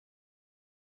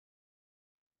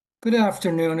Good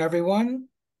afternoon, everyone.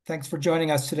 Thanks for joining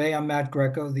us today. I'm Matt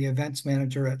Greco, the events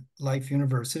manager at Life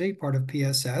University, part of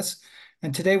PSS.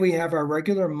 And today we have our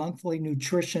regular monthly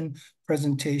nutrition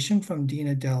presentation from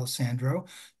Dina D'Alessandro.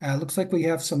 Looks like we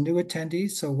have some new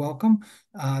attendees, so welcome.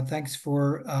 Thanks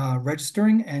for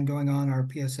registering and going on our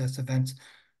PSS events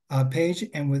page.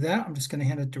 And with that, I'm just going to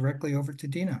hand it directly over to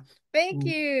Dina. Thank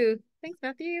you. Thanks,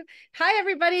 Matthew. Hi,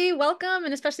 everybody. Welcome.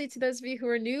 And especially to those of you who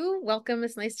are new, welcome.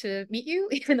 It's nice to meet you,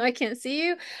 even though I can't see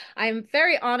you. I'm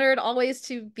very honored always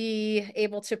to be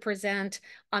able to present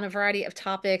on a variety of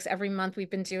topics. Every month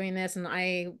we've been doing this, and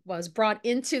I was brought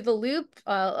into the loop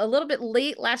a little bit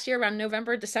late last year, around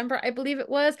November, December, I believe it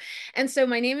was. And so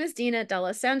my name is Dina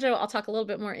D'Alessandro. I'll talk a little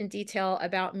bit more in detail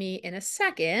about me in a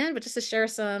second, but just to share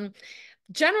some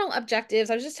general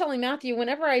objectives. I was just telling Matthew,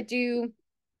 whenever I do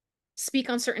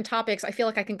speak on certain topics, I feel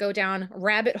like I can go down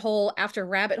rabbit hole after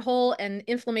rabbit hole, and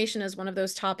inflammation is one of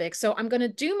those topics. So I'm going to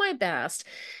do my best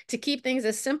to keep things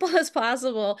as simple as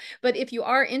possible. But if you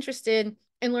are interested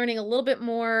in learning a little bit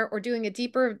more or doing a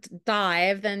deeper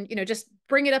dive, then, just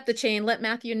bring it up the chain, let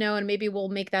Matthew know, and maybe we'll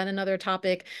make that another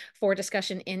topic for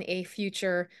discussion in a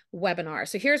future webinar.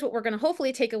 So here's what we're going to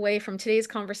hopefully take away from today's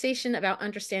conversation about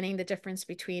understanding the difference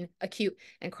between acute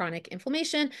and chronic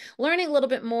inflammation, learning a little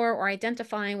bit more or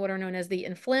identifying what are known as the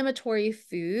inflammatory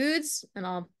foods. And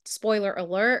I'll spoiler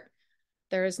alert,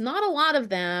 there's not a lot of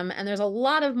them, and there's a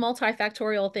lot of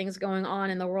multifactorial things going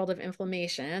on in the world of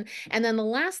inflammation. And then the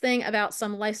last thing about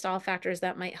some lifestyle factors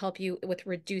that might help you with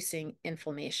reducing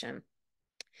inflammation.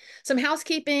 Some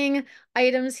housekeeping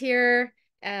items here.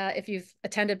 If you've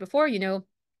attended before,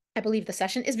 I believe the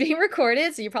session is being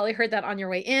recorded, so you probably heard that on your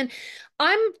way in.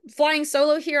 I'm flying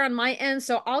solo here on my end,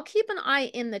 so I'll keep an eye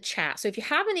in the chat. So if you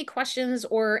have any questions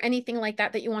or anything like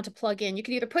that that you want to plug in, you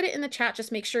can either put it in the chat,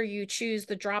 just make sure you choose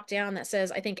the drop down that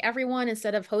says, I think everyone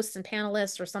instead of hosts and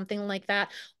panelists or something like that.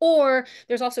 Or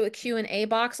there's also a Q&A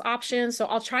box option. So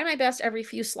I'll try my best every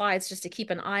few slides just to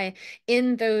keep an eye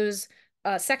in those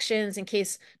sections in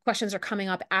case questions are coming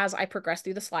up as I progress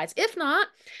through the slides. If not,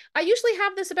 I usually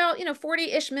have this about,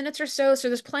 40-ish minutes or so. So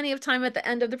there's plenty of time at the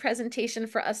end of the presentation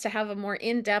for us to have a more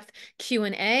in-depth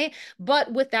Q&A.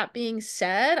 But with that being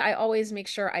said, I always make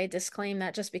sure I disclaim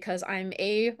that just because I'm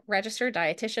a registered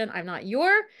dietitian, I'm not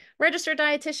your registered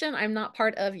dietitian. I'm not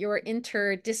part of your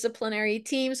interdisciplinary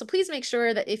team. So please make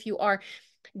sure that if you are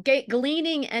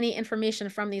gleaning any information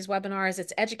from these webinars,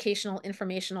 it's educational,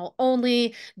 informational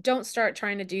only. Don't start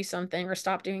trying to do something or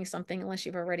stop doing something unless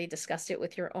you've already discussed it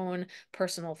with your own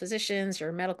personal physicians,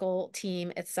 your medical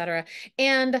team, etc.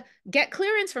 And get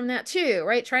clearance from that too,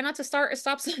 right? Try not to start or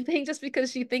stop something just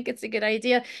because you think it's a good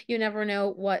idea. You never know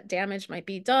what damage might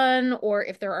be done or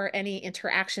if there are any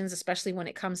interactions, especially when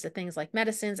it comes to things like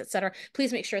medicines, etc.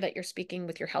 Please make sure that you're speaking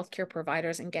with your healthcare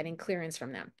providers and getting clearance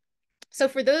from them. So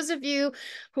for those of you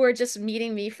who are just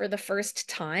meeting me for the first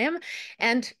time,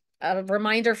 and a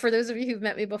reminder for those of you who've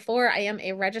met me before, I am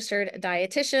a registered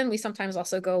dietitian. We sometimes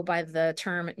also go by the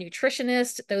term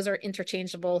nutritionist. Those are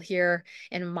interchangeable here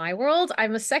in my world.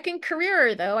 I'm a second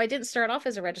career, though. I didn't start off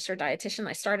as a registered dietitian.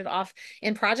 I started off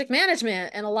in project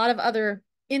management and a lot of other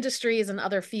industries and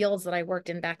other fields that I worked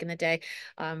in back in the day.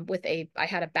 I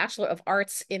had a Bachelor of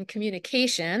Arts in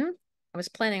Communication. I was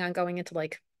planning on going into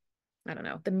I don't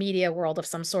know, the media world of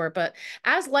some sort. But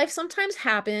as life sometimes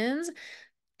happens,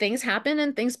 things happen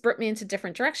and things brought me into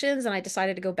different directions. And I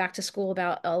decided to go back to school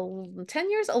about 10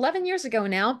 years, 11 years ago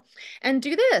now and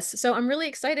do this. So I'm really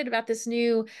excited about this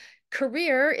new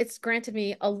career. It's granted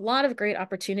me a lot of great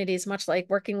opportunities, much like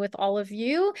working with all of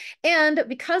you. And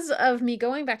because of me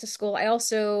going back to school, I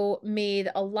also made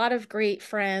a lot of great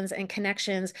friends and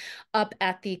connections up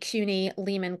at the CUNY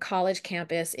Lehman College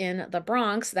campus in the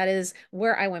Bronx. That is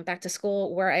where I went back to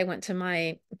school, where I went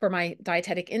to for my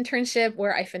dietetic internship,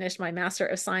 where I finished my Master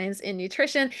of Science in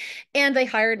Nutrition. And they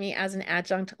hired me as an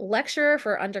adjunct lecturer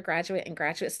for undergraduate and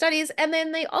graduate studies. And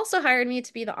then they also hired me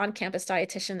to be the on-campus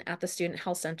dietitian at the Student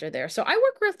Health Center there. So I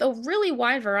work with a really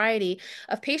wide variety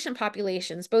of patient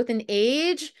populations, both in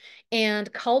age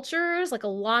and cultures, like a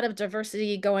lot of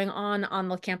diversity going on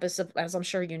the campus of, as I'm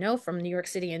sure you know, from New York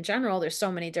City in general. There's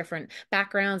so many different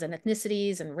backgrounds and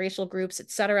ethnicities and racial groups, et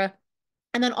cetera.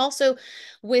 And then also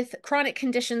with chronic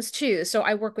conditions too. So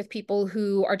I work with people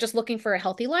who are just looking for a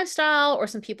healthy lifestyle or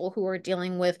some people who are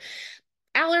dealing with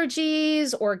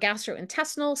allergies or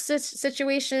gastrointestinal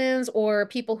situations or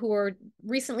people who are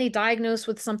recently diagnosed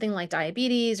with something like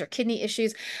diabetes or kidney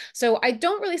issues. So I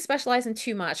don't really specialize in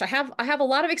too much. I have a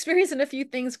lot of experience in a few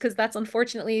things because that's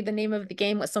unfortunately the name of the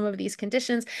game with some of these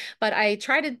conditions, but I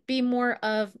try to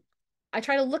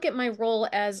look at my role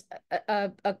as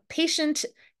a patient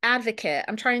advocate.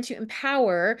 I'm trying to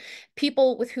empower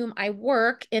people with whom I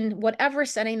work in whatever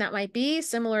setting that might be,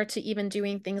 similar to even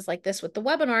doing things like this with the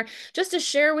webinar, just to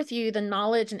share with you the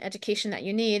knowledge and education that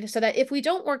you need so that if we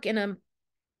don't work in a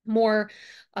more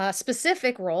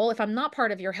specific role, if I'm not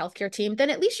part of your healthcare team, then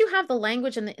at least you have the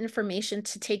language and the information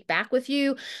to take back with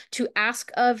you, to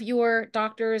ask of your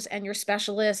doctors and your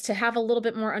specialists, to have a little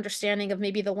bit more understanding of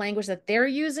maybe the language that they're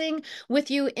using with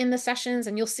you in the sessions.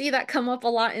 And you'll see that come up a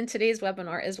lot in today's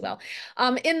webinar as well.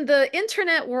 In the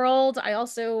internet world, I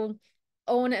also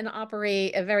own and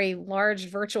operate a very large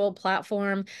virtual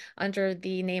platform under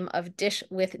the name of Dish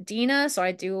with Dina. So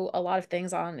I do a lot of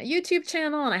things on a YouTube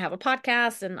channel and I have a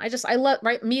podcast, and I love,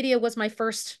 right? Media was my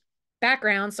first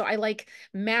background. So I like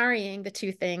marrying the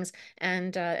two things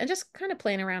and just kind of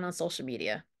playing around on social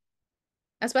media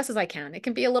as best as I can. It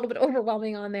can be a little bit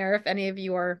overwhelming on there if any of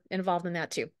you are involved in that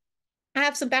too. I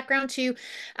have some background too.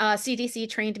 CDC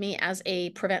trained me as a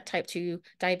prevent type 2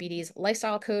 diabetes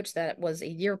lifestyle coach. That was a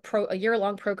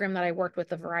year-long program that I worked with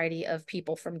a variety of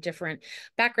people from different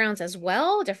backgrounds as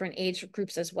well, different age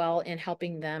groups as well, in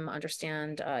helping them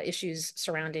understand issues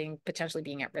surrounding potentially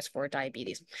being at risk for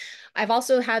diabetes. I've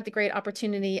also had the great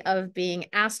opportunity of being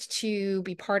asked to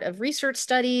be part of research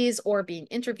studies or being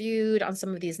interviewed on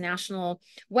some of these national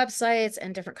websites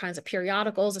and different kinds of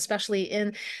periodicals, especially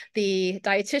in the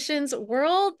dietitians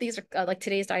world. These are like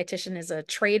today's dietitian is a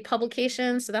trade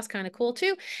publication, so that's kind of cool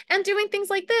too. And doing things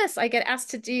like this, I get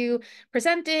asked to do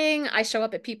presenting. I show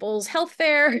up at people's health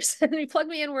fairs and you plug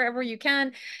me in wherever you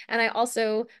can. And I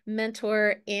also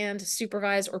mentor and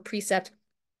supervise or precept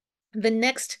the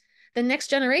next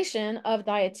generation of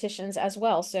dietitians as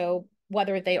well. So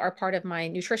whether they are part of my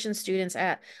nutrition students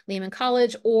at Lehman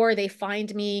College or they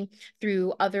find me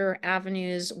through other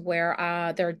avenues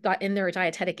where they're in their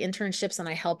dietetic internships and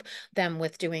I help them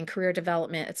with doing career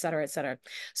development, et cetera, et cetera.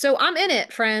 So I'm in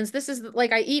it, friends. This is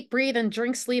like I eat, breathe, and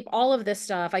drink, sleep, all of this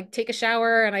stuff. I take a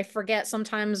shower and I forget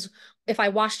sometimes if I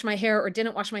washed my hair or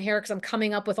didn't wash my hair because I'm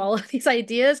coming up with all of these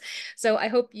ideas. So I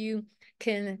hope you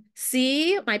can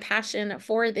see my passion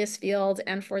for this field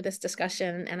and for this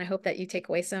discussion. And I hope that you take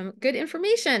away some good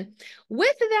information.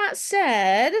 With that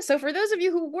said, so for those of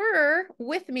you who were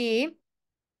with me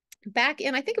back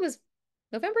in, I think it was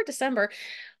November, December,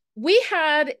 we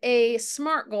had a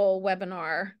SMART goal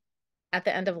webinar at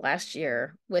the end of last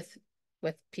year with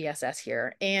PSS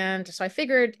here. And so I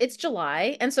figured it's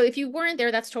July. And so if you weren't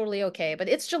there, that's totally okay, but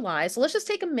it's July. So let's just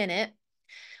take a minute.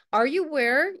 Are you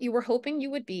where you were hoping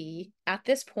you would be at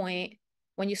this point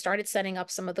when you started setting up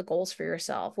some of the goals for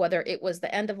yourself, whether it was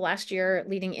the end of last year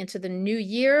leading into the new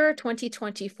year,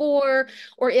 2024,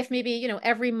 or if maybe,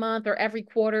 every month or every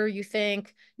quarter you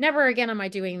think, never again am I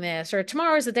doing this, or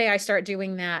tomorrow is the day I start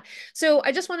doing that. So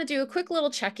I just want to do a quick little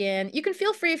check-in. You can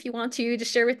feel free if you want to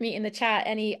share with me in the chat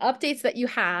any updates that you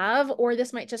have, or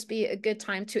this might just be a good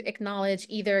time to acknowledge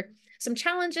either some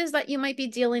challenges that you might be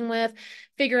dealing with,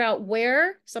 figure out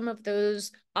where some of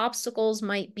those obstacles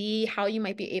might be, how you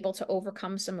might be able to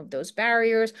overcome some of those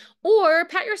barriers, or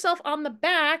pat yourself on the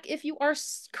back if you are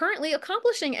currently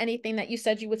accomplishing anything that you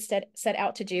said you would set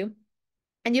out to do.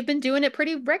 And you've been doing it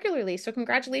pretty regularly. So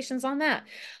congratulations on that.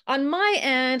 On my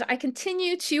end, I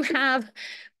continue to have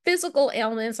physical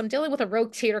ailments. I'm dealing with a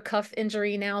rotator cuff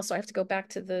injury now, so I have to go back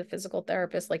to the physical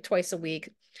therapist like twice a week.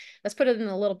 That's put it in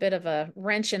a little bit of a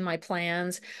wrench in my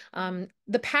plans.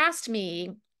 The past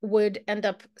me would end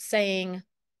up saying,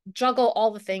 juggle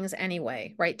all the things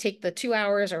anyway, right? Take the 2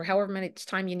 hours or however many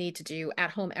time you need to do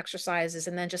at-home exercises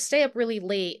and then just stay up really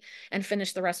late and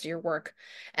finish the rest of your work.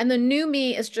 And the new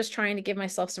me is just trying to give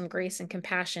myself some grace and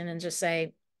compassion and just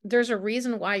say, there's a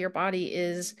reason why your body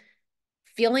is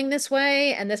feeling this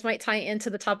way. And this might tie into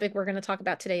the topic we're going to talk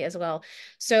about today as well.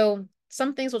 So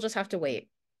some things will just have to wait.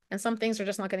 And some things are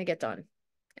just not going to get done.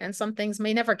 And some things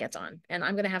may never get done. And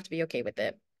I'm going to have to be okay with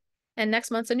it. And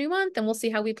next month's a new month, and we'll see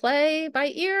how we play by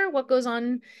ear, what goes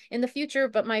on in the future.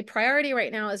 But my priority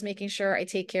right now is making sure I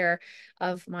take care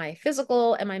of my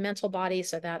physical and my mental body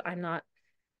so that I'm not,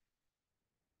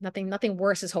 nothing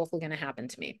worse is hopefully going to happen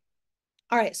to me.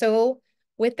 All right, so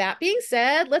with that being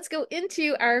said, let's go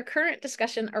into our current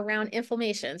discussion around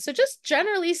inflammation. So just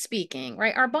generally speaking,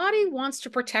 right, our body wants to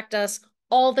protect us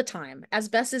all the time as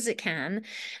best as it can.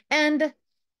 And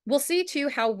we'll see too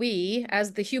how we,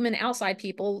 as the human outside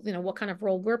people, what kind of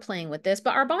role we're playing with this,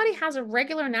 but our body has a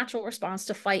regular natural response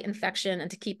to fight infection and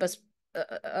to keep us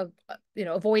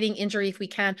avoiding injury if we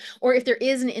can, or if there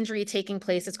is an injury taking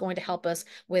place, it's going to help us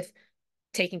with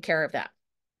taking care of that.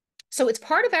 So it's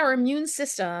part of our immune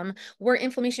system where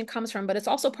inflammation comes from, but it's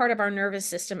also part of our nervous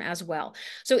system as well.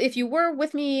 So if you were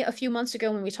with me a few months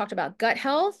ago when we talked about gut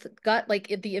health,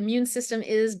 the immune system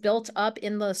is built up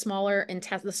in the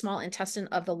the small intestine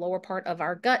of the lower part of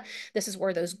our gut. This is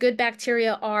where those good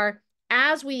bacteria are.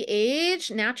 As we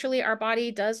age, naturally our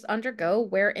body does undergo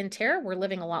wear and tear. We're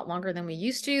living a lot longer than we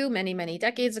used to many, many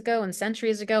decades ago and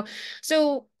centuries ago.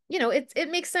 So,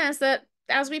 it makes sense that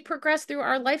as we progress through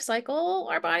our life cycle,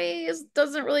 our body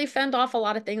doesn't really fend off a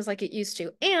lot of things like it used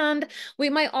to. And we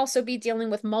might also be dealing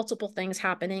with multiple things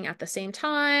happening at the same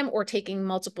time or taking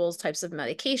multiple types of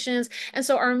medications. And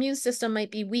so our immune system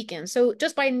might be weakened. So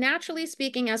just by naturally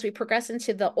speaking, as we progress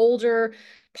into the older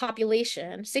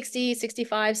population, 60,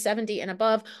 65, 70 and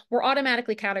above, we're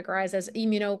automatically categorized as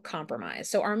immunocompromised.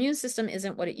 So our immune system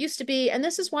isn't what it used to be. And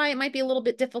this is why it might be a little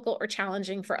bit difficult or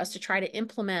challenging for us to try to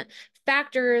implement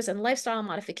factors and lifestyle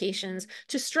modifications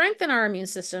to strengthen our immune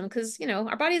system because,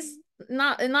 our body's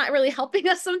not really helping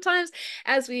us sometimes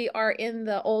as we are in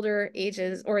the older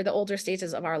ages or the older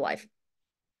stages of our life,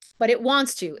 but it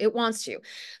wants to.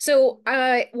 So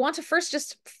I want to first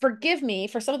just forgive me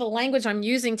for some of the language I'm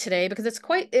using today because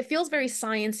it feels very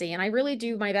sciencey, and I really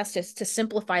do my best to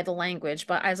simplify the language.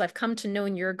 But as I've come to know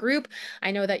in your group, I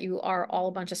know that you are all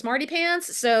a bunch of smarty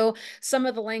pants. So some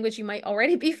of the language you might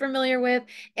already be familiar with.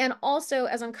 And also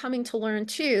as I'm coming to learn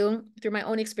too, through my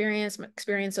own experience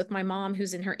with my mom,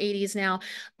 who's in her 80s now,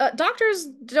 doctors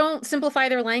don't simplify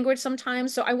their language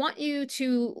sometimes. So I want you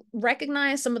to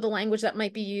recognize some of the language that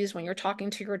might be used when you're talking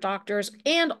to your doctors.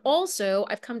 And also,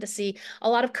 I've come to see a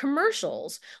lot of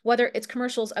commercials, whether it's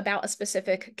commercials about a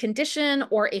specific condition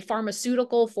or a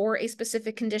pharmaceutical for a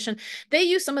specific condition. They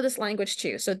use some of this language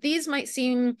too. So these might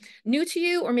seem new to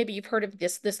you, or maybe you've heard of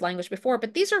this language before,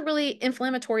 but these are really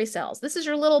inflammatory cells. This is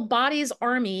your little body's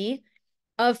army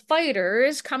of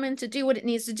fighters coming to do what it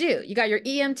needs to do. You got your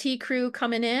EMT crew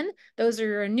coming in. Those are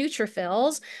your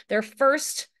neutrophils. They're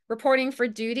first reporting for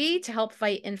duty to help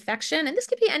fight infection. And this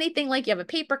could be anything like you have a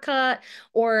paper cut,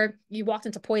 or you walked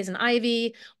into poison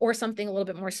ivy, or something a little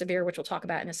bit more severe, which we'll talk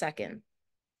about in a second.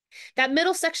 That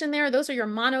middle section there, those are your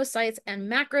monocytes and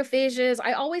macrophages.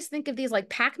 I always think of these like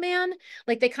Pac-Man,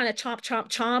 like they kind of chomp, chomp,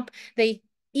 chomp. They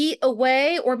eat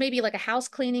away, or maybe like a house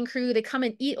cleaning crew, they come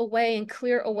and eat away and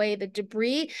clear away the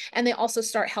debris. And they also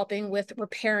start helping with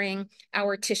repairing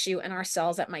our tissue and our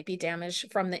cells that might be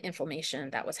damaged from the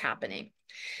inflammation that was happening.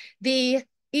 The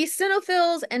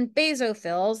eosinophils and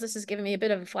basophils, this is giving me a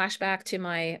bit of a flashback to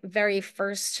my very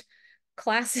first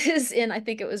classes in, I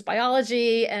think it was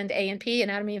biology and A&P,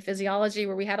 anatomy and physiology,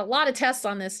 where we had a lot of tests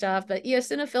on this stuff. But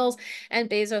eosinophils and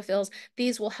basophils,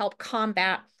 these will help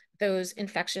combat those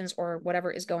infections or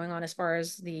whatever is going on as far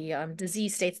as the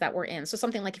disease states that we're in. So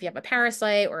something like if you have a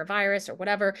parasite or a virus or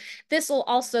whatever, these will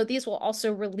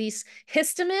also release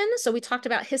histamine. So we talked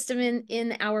about histamine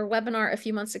in our webinar a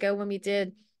few months ago when we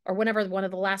did, or whenever one of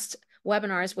the last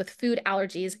webinars with food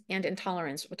allergies and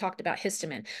intolerance, we talked about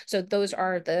histamine. So those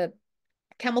are the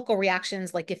chemical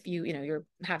reactions, like if you're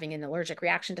having an allergic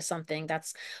reaction to something,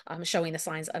 that's showing the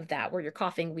signs of that, where you're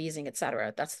coughing, wheezing,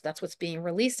 etc. That's what's being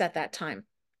released at that time.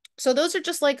 So those are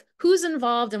just like who's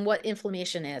involved and what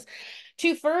inflammation is.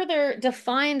 To further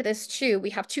define this too, we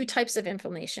have two types of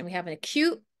inflammation. We have an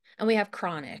acute and we have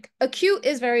chronic. Acute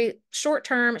is very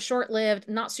short-term, short-lived,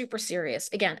 not super serious.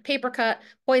 Again, paper cut,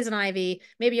 poison ivy,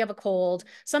 maybe you have a cold,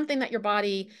 something that your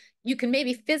body, you can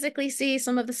maybe physically see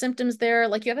some of the symptoms there,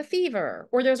 like you have a fever,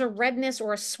 or there's a redness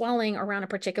or a swelling around a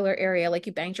particular area, like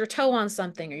you banged your toe on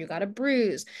something or you got a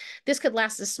bruise. This could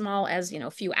last as small as,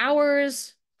 a few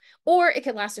hours, or it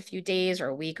could last a few days or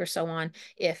a week or so on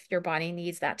if your body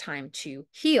needs that time to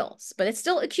heal. But it's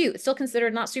still acute. It's still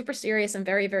considered not super serious and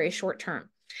very, very short term.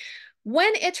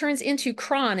 When it turns into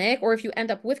chronic, or if you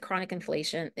end up with chronic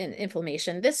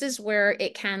inflammation, this is where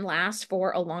it can last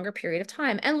for a longer period of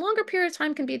time. And longer period of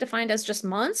time can be defined as just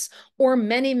months or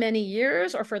many, many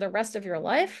years, or for the rest of your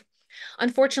life.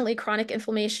 Unfortunately, chronic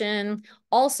inflammation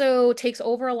also takes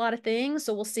over a lot of things.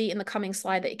 So we'll see in the coming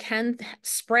slide that it can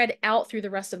spread out through the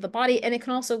rest of the body, and it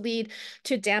can also lead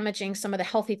to damaging some of the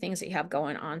healthy things that you have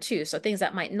going on too. So things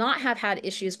that might not have had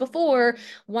issues before,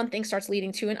 one thing starts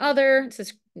leading to another. It's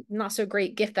this not so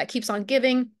great gift that keeps on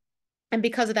giving. And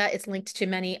because of that, it's linked to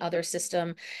many other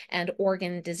system and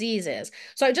organ diseases.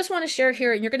 So I just want to share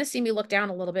here, and you're going to see me look down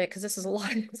a little bit because this is a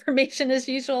lot of information as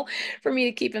usual for me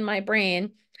to keep in my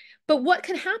brain. But what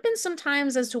can happen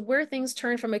sometimes as to where things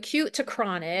turn from acute to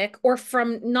chronic, or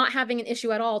from not having an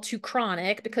issue at all to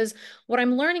chronic, because what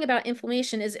I'm learning about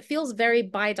inflammation is it feels very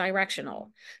bidirectional.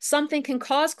 Something can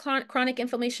cause chronic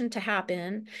inflammation to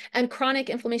happen, and chronic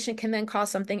inflammation can then cause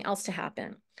something else to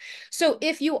happen. So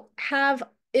if you have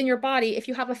in your body, if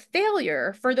you have a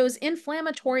failure for those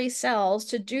inflammatory cells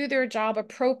to do their job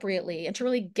appropriately and to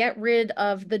really get rid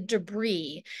of the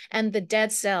debris and the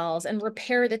dead cells and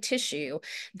repair the tissue,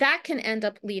 that can end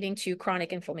up leading to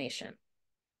chronic inflammation.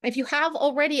 If you have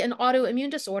already an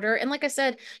autoimmune disorder, and like I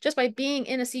said, just by being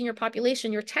in a senior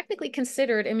population, you're technically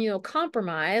considered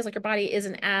immunocompromised, like your body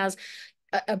isn't as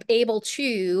able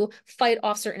to fight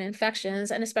off certain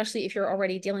infections. And especially if you're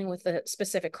already dealing with a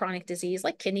specific chronic disease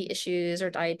like kidney issues or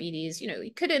diabetes,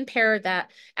 you could impair that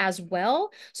as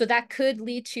well. So that could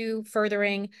lead to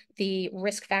furthering the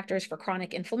risk factors for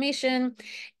chronic inflammation.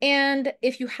 And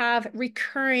if you have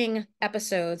recurring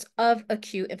episodes of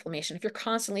acute inflammation, if you're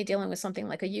constantly dealing with something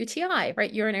like a UTI,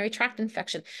 right, urinary tract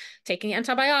infection, taking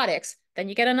antibiotics, then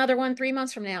you get another one 3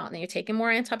 months from now, and then you're taking more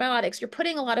antibiotics. You're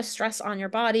putting a lot of stress on your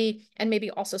body, and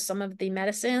maybe also some of the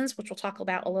medicines, which we'll talk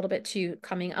about a little bit too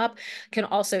coming up, can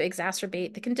also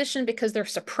exacerbate the condition because they're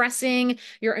suppressing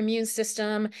your immune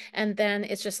system. And then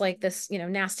it's just like this,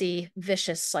 nasty,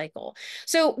 vicious cycle.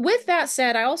 So with that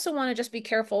said, I also want to just be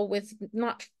careful with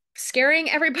not scaring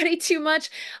everybody too much.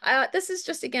 This is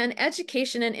just, again,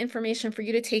 education and information for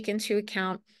you to take into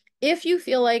account. If you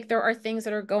feel like there are things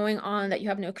that are going on that you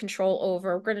have no control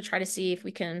over, we're going to try to see if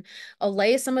we can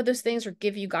allay some of those things or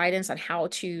give you guidance on how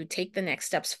to take the next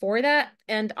steps for that.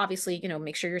 And obviously,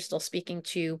 make sure you're still speaking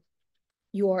to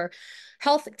your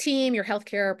health team, your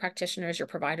healthcare practitioners, your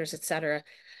providers, et cetera.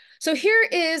 So here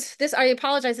is this. I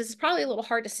apologize. This is probably a little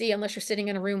hard to see unless you're sitting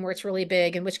in a room where it's really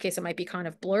big, in which case it might be kind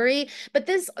of blurry. But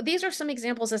these are some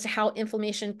examples as to how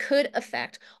inflammation could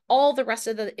affect all the rest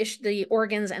of the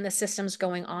organs and the systems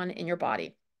going on in your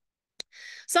body.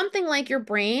 Something like your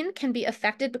brain can be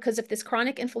affected because if this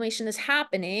chronic inflammation is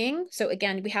happening, so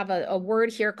again, we have a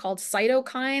word here called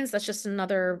cytokines. That's just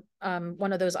another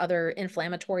one of those other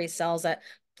inflammatory cells that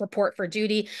report for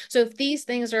duty. So if these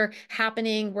things are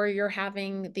happening where you're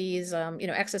having these,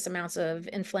 excess amounts of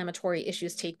inflammatory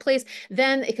issues take place,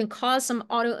 then it can cause some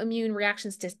autoimmune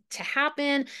reactions to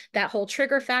happen. That whole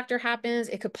trigger factor happens.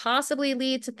 It could possibly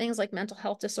lead to things like mental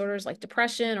health disorders like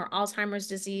depression or Alzheimer's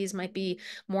disease might be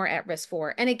more at risk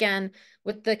for. And again,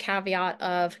 with the caveat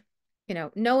of,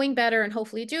 knowing better and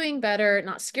hopefully doing better,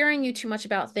 not scaring you too much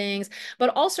about things, but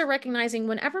also recognizing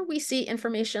whenever we see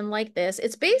information like this,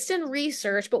 it's based in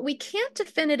research, but we can't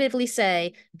definitively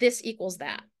say this equals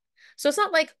that. So it's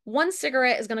not like one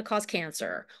cigarette is going to cause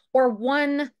cancer or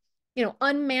one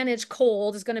unmanaged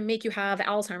cold is going to make you have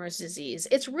Alzheimer's disease.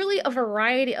 It's really a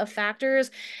variety of factors,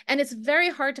 and it's very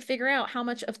hard to figure out how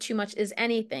much of too much is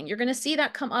anything. You're going to see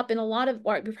that come up in a lot of,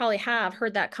 or you probably have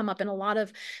heard that come up in a lot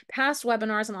of past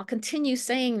webinars, and I'll continue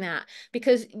saying that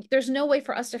because there's no way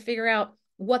for us to figure out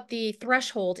what the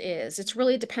threshold is. It's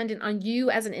really dependent on you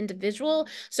as an individual.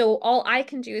 So all I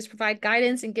can do is provide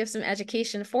guidance and give some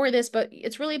education for this, but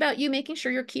it's really about you making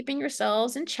sure you're keeping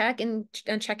yourselves in check and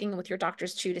checking with your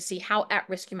doctors too to see how at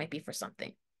risk you might be for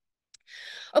something.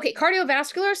 Okay,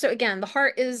 cardiovascular. So again, the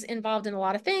heart is involved in a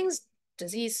lot of things,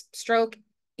 disease, stroke,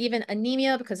 even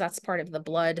anemia, because that's part of the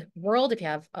blood world. If you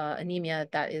have anemia,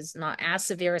 that is not as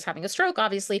severe as having a stroke,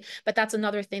 obviously, but that's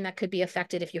another thing that could be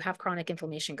affected if you have chronic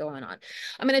inflammation going on.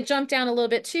 I'm going to jump down a little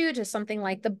bit too to something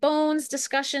like the bones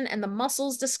discussion and the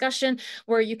muscles discussion,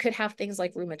 where you could have things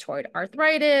like rheumatoid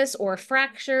arthritis or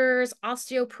fractures,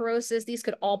 osteoporosis. These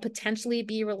could all potentially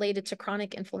be related to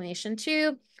chronic inflammation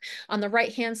too. On the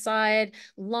right-hand side,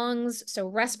 lungs, so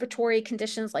respiratory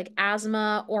conditions like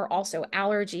asthma or also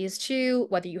allergies too,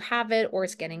 whether you have it or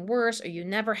it's getting worse or you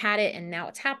never had it and now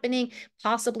it's happening,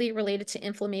 possibly related to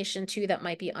inflammation too that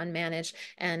might be unmanaged.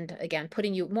 And again,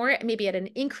 putting you more maybe at an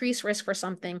increased risk for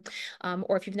something,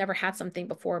 or if you've never had something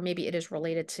before, maybe it is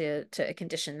related to a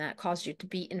condition that caused you to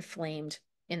be inflamed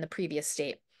in the previous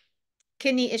state.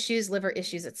 Kidney issues, liver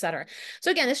issues, et cetera. So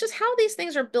again, it's just how these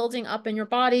things are building up in your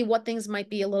body, what things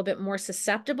might be a little bit more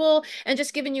susceptible, and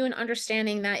just giving you an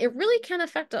understanding that it really can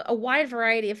affect a wide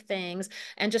variety of things,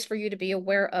 and just for you to be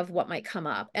aware of what might come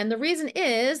up. And the reason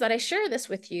is that I share this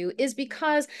with you is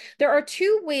because there are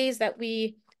two ways that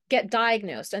we get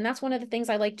diagnosed. And that's one of the things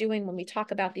I like doing when we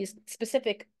talk about these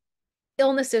specific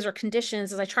illnesses or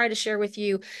conditions, as I try to share with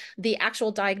you the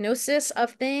actual diagnosis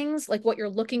of things, like what you're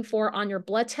looking for on your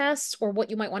blood tests or what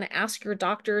you might want to ask your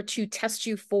doctor to test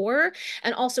you for.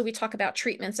 And also we talk about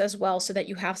treatments as well so that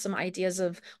you have some ideas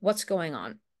of what's going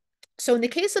on. So in the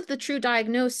case of the true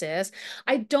diagnosis,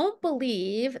 I don't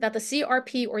believe that the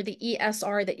CRP or the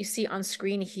ESR that you see on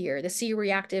screen here, the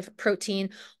C-reactive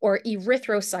protein or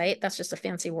erythrocyte, that's just a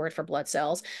fancy word for blood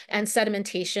cells, and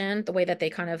sedimentation, the way that they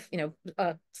kind of,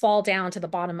 fall down to the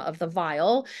bottom of the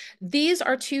vial. These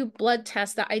are two blood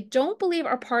tests that I don't believe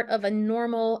are part of a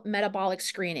normal metabolic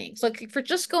screening. So like, for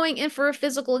just going in for a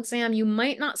physical exam, you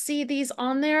might not see these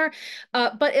on there,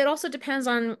 but it also depends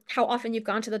on how often you've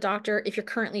gone to the doctor. If you're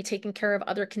currently taking care of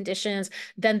other conditions,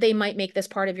 then they might make this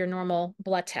part of your normal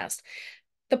blood test.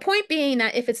 The point being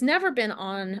that if it's never been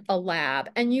on a lab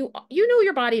and you know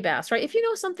your body best, right? If you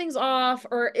know something's off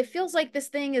or it feels like this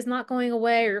thing is not going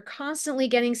away or you're constantly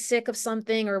getting sick of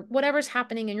something or whatever's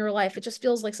happening in your life, it just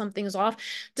feels like something's off,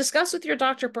 discuss with your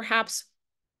doctor perhaps.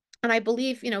 And I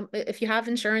believe, if you have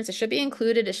insurance, it should be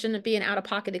included. It shouldn't be an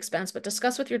out-of-pocket expense, but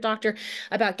discuss with your doctor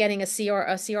about getting a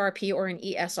CRP or an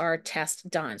ESR test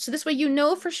done. So this way, you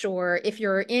know for sure if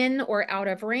you're in or out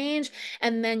of range,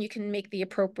 and then you can make the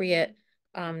appropriate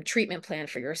treatment plan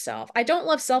for yourself. I don't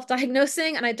love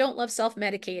self-diagnosing and I don't love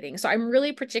self-medicating. So I'm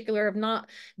really particular of not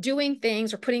doing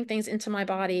things or putting things into my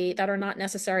body that are not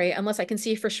necessary unless I can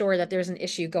see for sure that there's an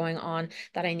issue going on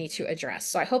that I need to address.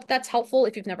 So I hope that's helpful.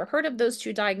 If you've never heard of those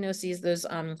two diagnoses, those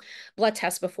blood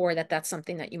tests before, that's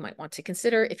something that you might want to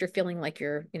consider if you're feeling like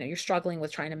you're struggling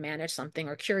with trying to manage something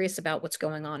or curious about what's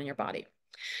going on in your body.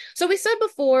 So we said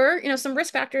before, some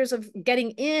risk factors of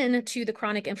getting into the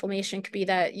chronic inflammation could be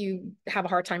that you have a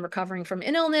hard time recovering from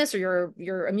an illness or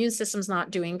your immune system's not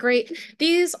doing great.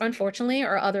 These, unfortunately,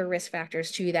 are other risk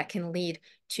factors too that can lead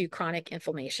to chronic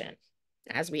inflammation.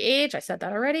 As we age, I said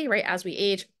that already, right? As we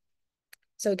age,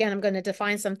 so again, I'm going to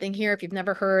define something here. If you've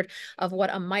never heard of what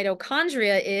a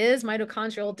mitochondria is,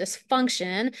 mitochondrial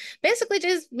dysfunction basically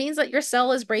just means that your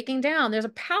cell is breaking down. There's a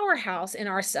powerhouse in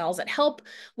our cells that help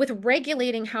with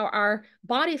regulating how our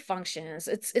body functions.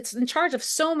 It's in charge of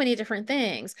so many different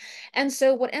things. And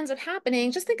so what ends up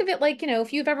happening, just think of it like,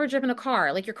 if you've ever driven a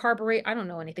car, like your carburetor, I don't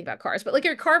know anything about cars, but like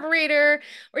your carburetor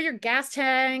or your gas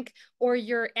tank or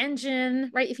your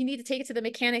engine, right? If you need to take it to the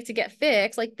mechanic to get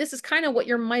fixed, like this is kind of what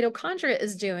your mitochondria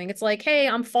is doing. It's like, hey,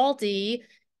 I'm faulty.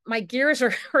 My gears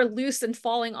are loose and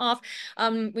falling off.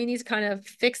 We need to kind of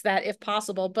fix that if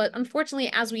possible. But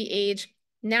unfortunately, as we age,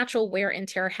 natural wear and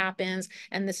tear happens.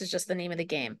 And this is just the name of the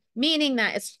game, meaning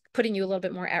that it's putting you a little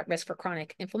bit more at risk for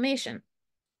chronic inflammation.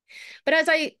 But as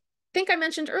I think I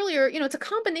mentioned earlier, it's a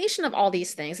combination of all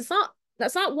these things.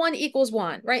 That's not one equals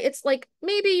one, right? It's like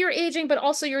maybe you're aging, but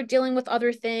also you're dealing with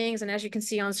other things. And as you can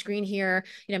see on screen here,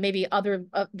 maybe other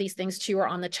of these things too are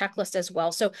on the checklist as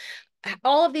well. So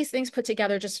all of these things put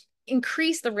together just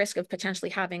increase the risk of potentially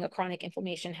having a chronic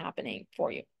inflammation happening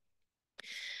for you.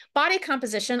 Body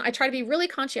composition, I try to be really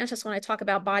conscientious when I talk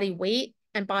about body weight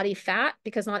and body fat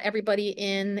because not everybody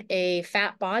in a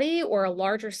fat body or a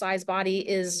larger size body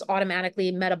is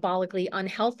automatically metabolically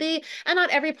unhealthy. And not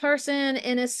every person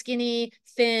in a skinny,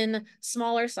 thin,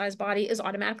 smaller size body is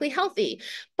automatically healthy.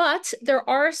 But there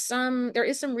is some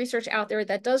research out there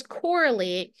that does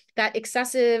correlate that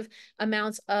excessive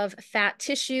amounts of fat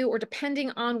tissue, or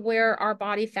depending on where our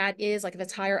body fat is, like if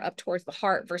it's higher up towards the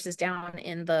heart versus down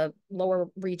in the lower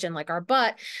region, like our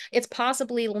butt, it's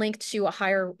possibly linked to a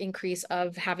higher increase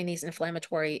of having these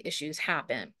inflammatory issues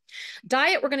happen.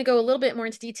 Diet, we're going to go a little bit more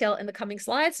into detail in the coming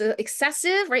slides. So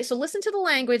excessive, right? So listen to the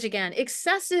language again.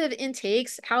 Excessive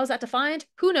intakes, how is that defined?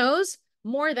 Who knows?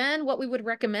 More than what we would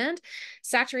recommend.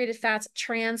 Saturated fats,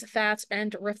 trans fats,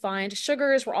 and refined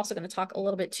sugars. We're also going to talk a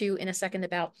little bit too in a second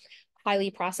about highly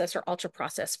processed or ultra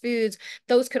processed foods.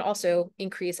 Those could also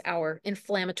increase our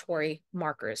inflammatory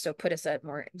markers. So put us at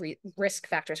more risk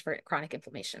factors for chronic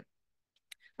inflammation.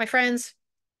 My friends,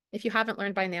 if you haven't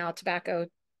learned by now,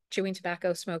 chewing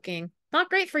tobacco, smoking, not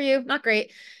great for you, not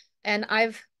great. And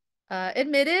I've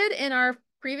admitted in our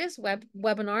previous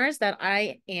webinars that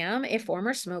I am a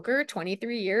former smoker,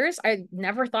 23 years. I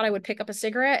never thought I would pick up a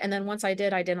cigarette. And then once I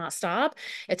did not stop.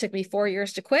 It took me 4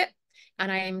 years to quit.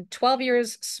 And I'm 12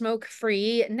 years smoke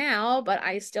free now, but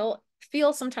I still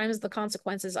feel sometimes the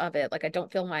consequences of it. Like I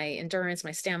don't feel my endurance,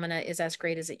 my stamina is as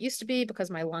great as it used to be because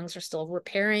my lungs are still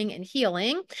repairing and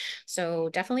healing. So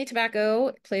definitely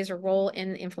tobacco plays a role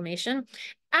in inflammation,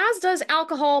 as does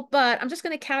alcohol. But I'm just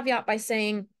going to caveat by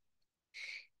saying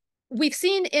we've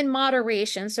seen in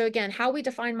moderation. So again, how we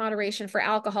define moderation for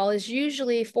alcohol is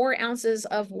usually 4 ounces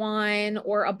of wine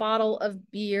or a bottle of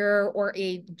beer or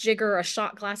a jigger, a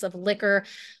shot glass of liquor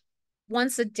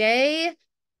once a day.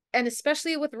 And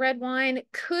especially with red wine,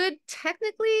 could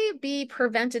technically be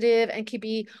preventative and could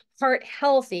be heart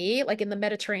healthy. Like in the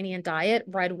Mediterranean diet,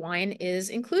 red wine is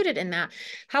included in that.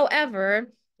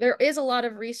 However, there is a lot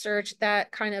of research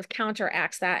that kind of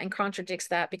counteracts that and contradicts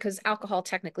that, because alcohol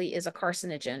technically is a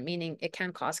carcinogen, meaning it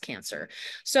can cause cancer.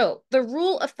 So the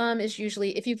rule of thumb is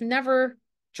usually, if you've never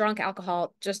drunk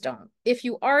alcohol, just don't. If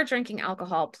you are drinking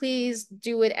alcohol, please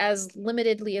do it as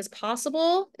limitedly as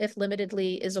possible, if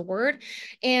limitedly is a word,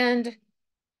 and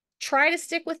try to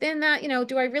stick within that.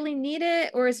 Do I really need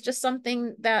it? Or is it just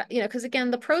something that, because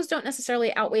again, the pros don't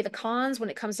necessarily outweigh the cons when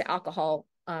it comes to alcohol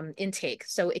intake.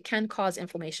 So it can cause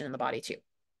inflammation in the body too.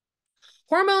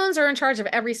 Hormones are in charge of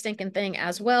every stinking thing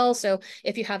as well. So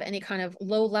if you have any kind of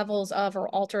low levels of or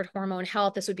altered hormone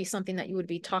health, this would be something that you would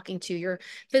be talking to your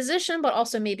physician, but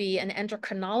also maybe an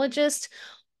endocrinologist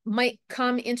might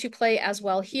come into play as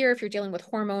well here if you're dealing with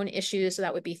hormone issues. So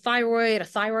that would be thyroid, a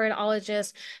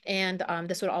thyroidologist, and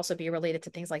this would also be related to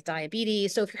things like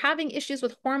diabetes. So if you're having issues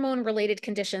with hormone related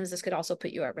conditions, this could also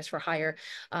put you at risk for higher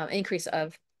increase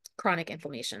of chronic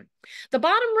inflammation. The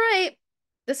bottom right,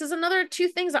 this is another two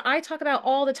things that I talk about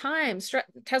all the time. Stress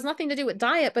has nothing to do with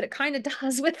diet, but it kind of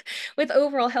does with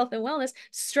overall health and wellness.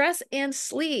 Stress and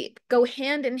sleep go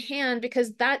hand in hand,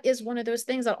 because that is one of those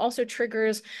things that also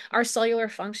triggers our cellular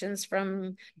functions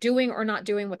from doing or not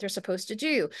doing what they're supposed to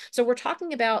do. So we're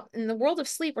talking about, in the world of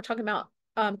sleep, we're talking about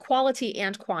quality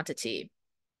and quantity.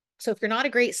 So if you're not a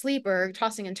great sleeper,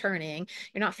 tossing and turning,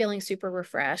 you're not feeling super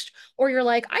refreshed, or you're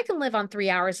like, I can live on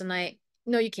 3 hours a night.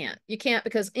 No, you can't. You can't,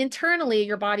 because internally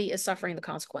your body is suffering the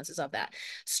consequences of that.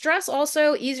 Stress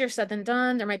also easier said than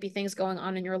done. There might be things going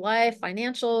on in your life,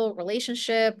 financial,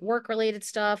 relationship, work-related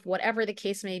stuff, whatever the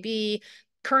case may be,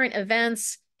 current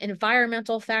events,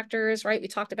 environmental factors, right? We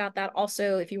talked about that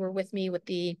also if you were with me with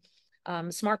the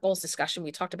SMART goals discussion.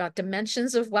 We talked about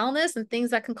dimensions of wellness and things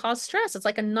that can cause stress. It's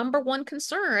like a number one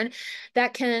concern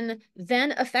that can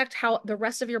then affect how the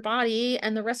rest of your body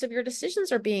and the rest of your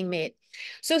decisions are being made.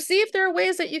 So see if there are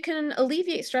ways that you can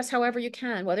alleviate stress however you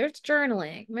can, whether it's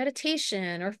journaling,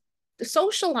 meditation, or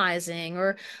socializing,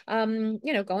 or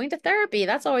going to therapy.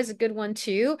 That's always a good one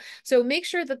too. So make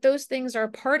sure that those things are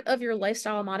part of your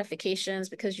lifestyle modifications,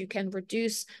 because you can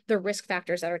reduce the risk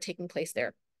factors that are taking place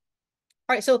there.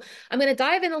 All right, so I'm going to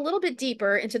dive in a little bit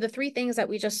deeper into the three things that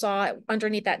we just saw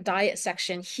underneath that diet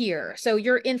section here. So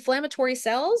your inflammatory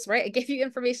cells, right? I gave you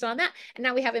information on that. And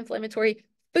now we have inflammatory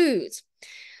foods.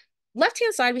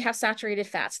 Left-hand side, we have saturated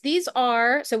fats. These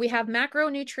are, so we have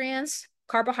macronutrients,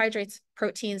 carbohydrates,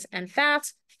 proteins, and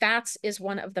fats. Fats is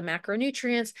one of the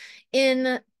macronutrients.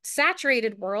 In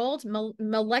saturated world,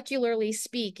 molecularly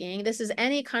speaking, this is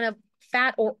any kind of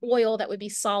fat or oil that would be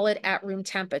solid at room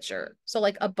temperature. So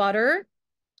like a butter,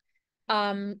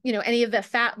 any of the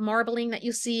fat marbling that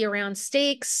you see around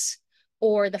steaks,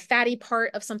 or the fatty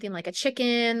part of something like a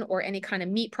chicken or any kind of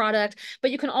meat product. But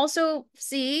you can also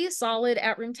see solid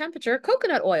at room temperature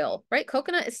coconut oil, right?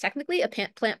 Coconut is technically a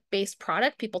plant-based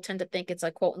product. People tend to think it's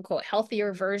a quote unquote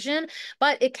healthier version,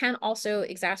 but it can also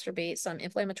exacerbate some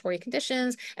inflammatory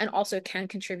conditions and also can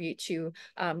contribute to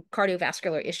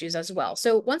cardiovascular issues as well.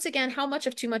 So once again, how much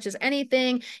of too much is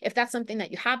anything? If that's something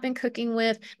that you have been cooking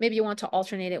with, maybe you want to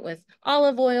alternate it with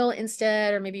olive oil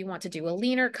instead, or maybe you want to do a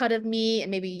leaner cut of meat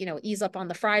and maybe, ease up on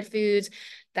the fried foods,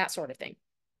 that sort of thing.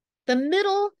 The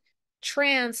middle,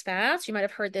 trans fats, you might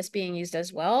have heard this being used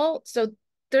as well. So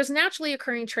there's naturally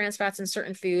occurring trans fats in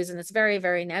certain foods, and it's very,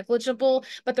 very negligible,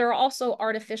 but there are also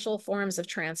artificial forms of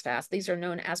trans fats. These are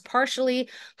known as partially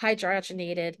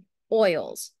hydrogenated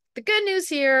oils. The good news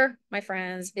here, my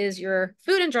friends, is your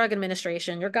Food and Drug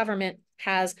Administration, your government,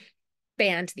 has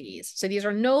banned these. So these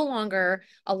are no longer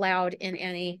allowed in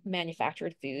any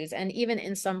manufactured foods. And even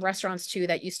in some restaurants too,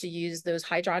 that used to use those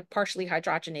partially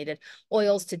hydrogenated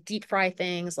oils to deep fry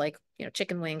things like,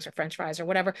 chicken wings or French fries or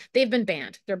whatever, they've been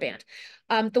banned. They're banned.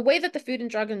 The way that the Food and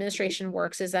Drug Administration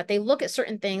works is that they look at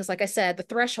certain things, like I said, the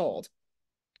threshold.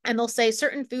 And they'll say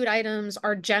certain food items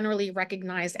are generally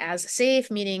recognized as safe,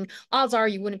 meaning odds are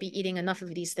you wouldn't be eating enough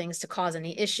of these things to cause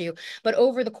any issue. But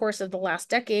over the course of the last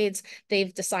decades,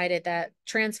 they've decided that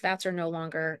trans fats are no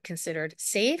longer considered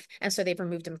safe. And so they've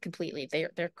removed them completely.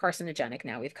 They're carcinogenic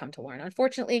now, we've come to learn.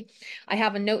 Unfortunately, I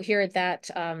have a note here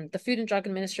that the Food and Drug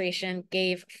Administration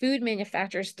gave food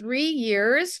manufacturers 3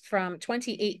 years from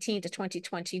 2018 to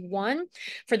 2021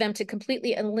 for them to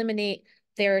completely eliminate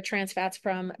their trans fats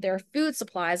from their food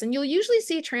supplies. And you'll usually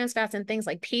see trans fats in things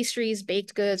like pastries,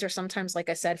 baked goods, or sometimes, like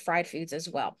I said, fried foods as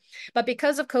well. But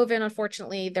because of COVID,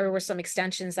 unfortunately, there were some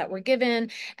extensions that were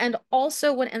given. And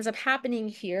also what ends up happening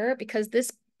here, because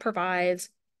this provides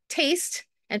taste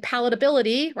and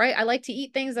palatability, right? I like to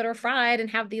eat things that are fried and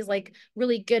have these like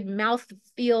really good mouth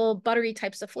feel buttery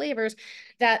types of flavors,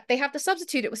 that they have to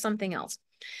substitute it with something else.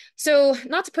 So,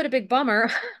 not to put a big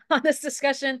bummer on this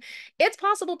discussion, it's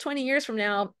possible 20 years from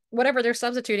now, whatever they're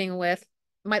substituting with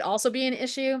might also be an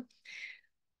issue.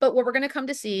 But what we're going to come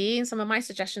to see, and some of my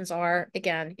suggestions are,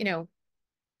 again,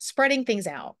 spreading things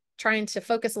out, trying to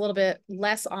focus a little bit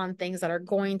less on things that are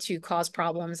going to cause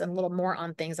problems and a little more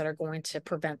on things that are going to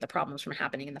prevent the problems from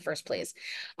happening in the first place.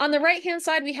 On the right-hand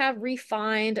side, we have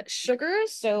refined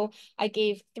sugars. So I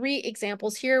gave 3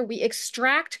 examples here. We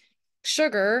extract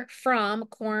sugar from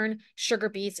corn, sugar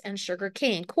beets, and sugar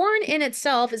cane. Corn in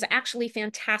itself is actually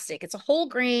fantastic. It's a whole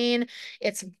grain,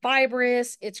 it's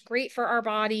fibrous, it's great for our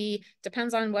body,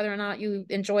 depends on whether or not you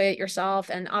enjoy it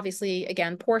yourself. And obviously,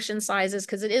 again, portion sizes,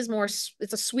 because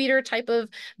it's a sweeter type of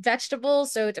vegetable,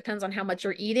 so it depends on how much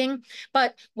you're eating.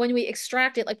 But when we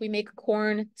extract it, like we make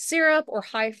corn syrup or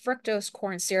high fructose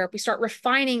corn syrup, we start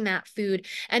refining that food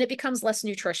and it becomes less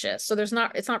nutritious. So it's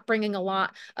not bringing a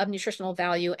lot of nutritional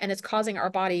value, and it's causing our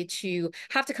body to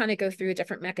have to kind of go through a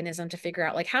different mechanism to figure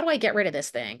out, like, how do I get rid of this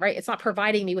thing, right? It's not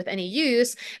providing me with any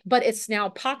use, but it's now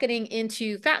pocketing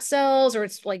into fat cells, or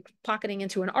it's like pocketing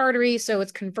into an artery. So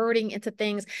it's converting into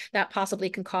things that possibly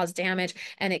can cause damage,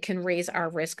 and it can raise our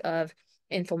risk of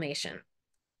inflammation.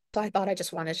 So I thought I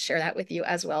just wanted to share that with you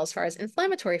as well as far as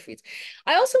inflammatory foods.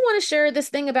 I also want to share this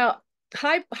thing about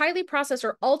highly processed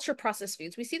or ultra processed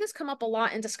foods. We see this come up a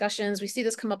lot in discussions. We see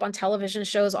this come up on television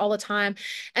shows all the time.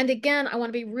 And again, I want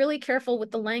to be really careful with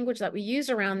the language that we use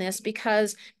around this,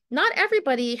 because not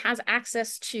everybody has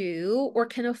access to or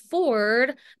can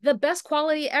afford the best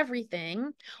quality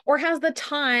everything, or has the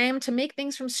time to make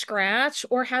things from scratch,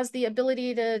 or has the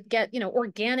ability to get,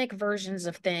 organic versions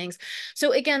of things.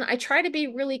 So again, I try to be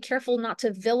really careful not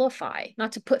to vilify,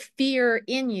 not to put fear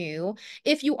in you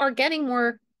if you are getting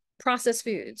more processed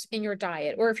foods in your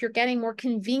diet, or if you're getting more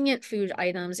convenient food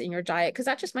items in your diet, because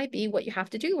that just might be what you have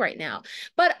to do right now.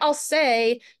 But I'll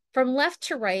say, from left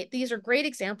to right, these are great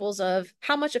examples of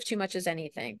how much of too much is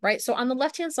anything, right? So on the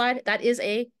left-hand side, that is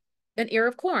an ear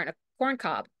of corn, a corn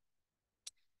cob.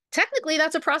 Technically,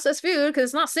 that's a processed food because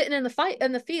it's not sitting in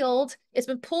the field. It's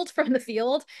been pulled from the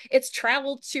field. It's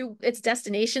traveled to its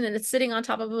destination and it's sitting on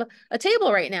top of a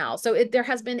table right now. So there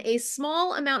has been a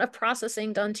small amount of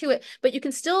processing done to it, but you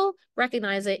can still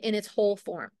recognize it in its whole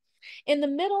form. In the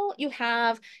middle, you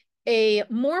have a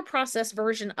more processed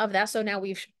version of that. So now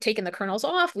we've taken the kernels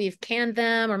off, we've canned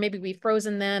them, or maybe we've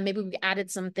frozen them, maybe we've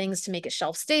added some things to make it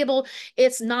shelf stable.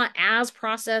 It's not as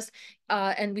processed,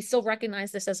 and we still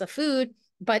recognize this as a food,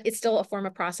 but it's still a form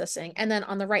of processing. And then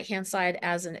on the right-hand side,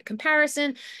 as a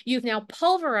comparison, you've now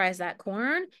pulverized that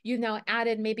corn. You've now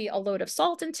added maybe a load of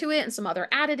salt into it and some other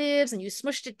additives, and you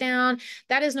smushed it down.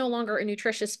 That is no longer a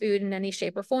nutritious food in any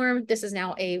shape or form. This is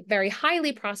now a very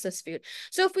highly processed food.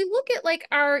 So if we look at like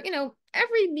our,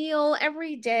 every meal,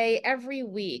 every day, every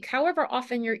week, however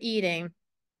often you're eating,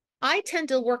 I tend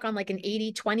to work on like an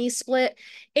 80-20 split.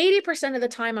 80% of the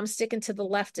time I'm sticking to the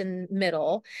left and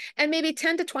middle, and maybe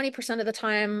 10 to 20% of the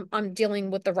time I'm dealing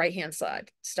with the right-hand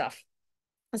side stuff.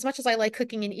 As much as I like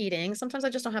cooking and eating, sometimes I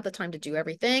just don't have the time to do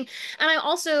everything. And I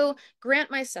also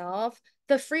grant myself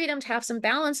the freedom to have some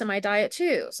balance in my diet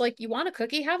too. So like, you want a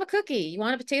cookie, have a cookie. You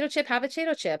want a potato chip, have a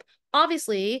potato chip.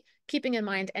 Obviously, keeping in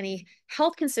mind any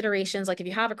health considerations, like if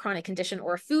you have a chronic condition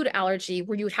or a food allergy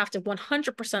where you would have to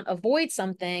 100% avoid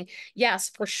something, yes,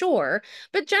 for sure.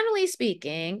 But generally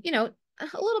speaking,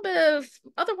 a little bit of,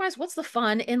 otherwise, what's the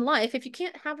fun in life if you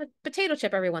can't have a potato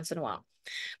chip every once in a while?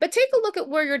 But take a look at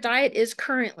where your diet is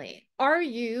currently. Are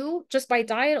you, just by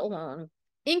diet alone,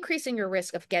 increasing your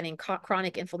risk of getting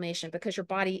chronic inflammation because your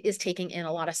body is taking in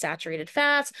a lot of saturated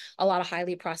fats, a lot of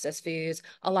highly processed foods,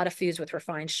 a lot of foods with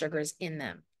refined sugars in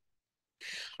them?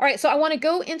 All right, so I want to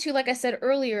go into, like I said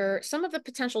earlier, some of the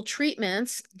potential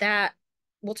treatments that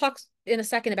we'll talk in a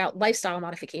second about lifestyle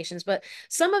modifications, but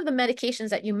some of the medications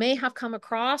that you may have come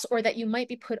across or that you might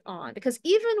be put on, because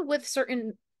even with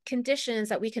certain conditions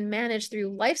that we can manage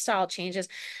through lifestyle changes,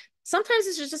 sometimes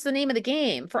it's just the name of the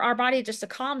game for our body just to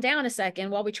calm down a second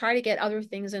while we try to get other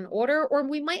things in order. Or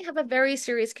we might have a very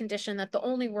serious condition that the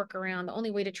only workaround, the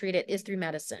only way to treat it is through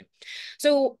medicine.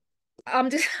 So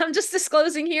I'm just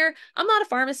disclosing here, I'm not a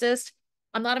pharmacist.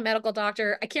 I'm not a medical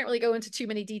doctor. I can't really go into too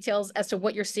many details as to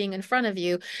what you're seeing in front of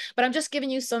you, but I'm just giving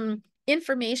you some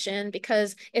information,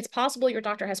 because it's possible your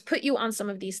doctor has put you on some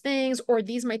of these things, or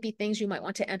these might be things you might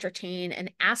want to entertain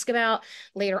and ask about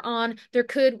later on. There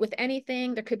could, with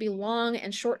anything, there could be long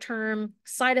and short-term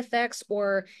side effects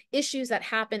or issues that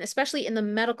happen, especially in the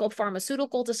medical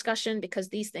pharmaceutical discussion, because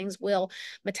these things will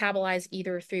metabolize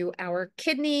either through our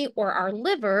kidney or our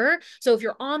liver. So if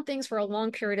you're on things for a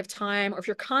long period of time, or if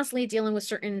you're constantly dealing with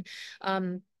certain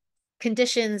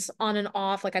conditions on and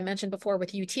off, like I mentioned before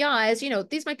with UTIs,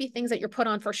 these might be things that you're put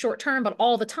on for short term, but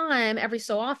all the time, every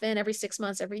so often, every 6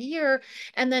 months, every year.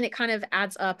 And then it kind of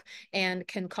adds up and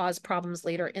can cause problems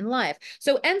later in life.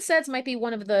 So NSAIDs might be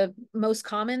one of the most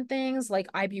common things,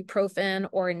 like ibuprofen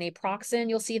or naproxen.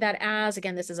 You'll see that as,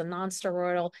 again, this is a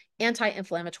non-steroidal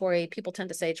anti-inflammatory. People tend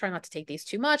to say, try not to take these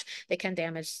too much. They can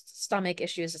damage stomach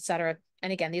issues, etc.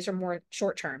 And again, these are more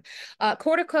short-term.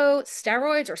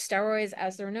 Corticosteroids, or steroids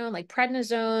as they're known, like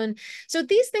prednisone. So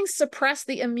these things suppress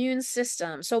the immune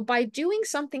system. So by doing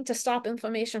something to stop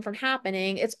inflammation from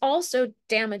happening, it's also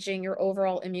damaging your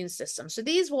overall immune system. So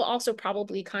these will also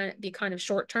probably be kind of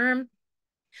short-term.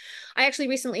 I actually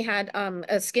recently had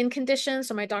a skin condition.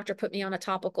 So my doctor put me on a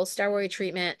topical steroid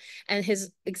treatment, and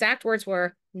his exact words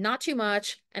were, not too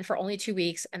much and for only 2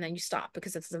 weeks, and then you stop,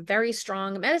 because it's a very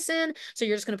strong medicine. So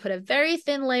you're just going to put a very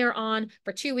thin layer on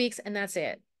for 2 weeks, and that's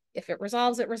it. If it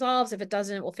resolves, it resolves. If it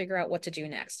doesn't, we'll figure out what to do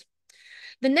next.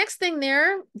 The next thing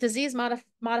there, disease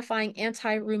modifying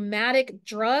anti-rheumatic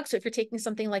drugs. So if you're taking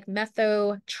something like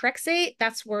methotrexate,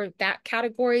 that's where that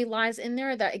category lies in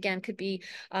there. That again could be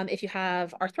if you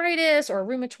have arthritis or a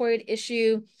rheumatoid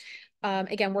issue.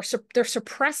 Again, they're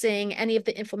suppressing any of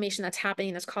the inflammation that's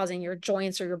happening, that's causing your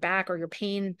joints or your back or your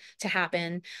pain to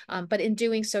happen. But in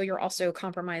doing so, you're also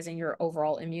compromising your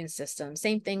overall immune system.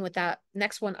 Same thing with that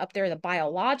next one up there, the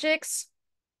biologics.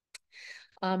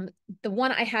 The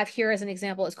one I have here as an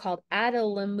example is called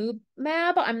adalimumab.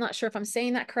 I'm not sure if I'm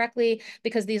saying that correctly,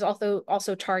 because these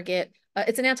also target,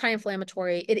 it's an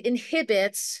anti-inflammatory. It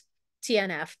inhibits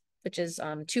TNF, which is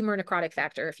tumor necrotic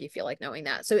factor, if you feel like knowing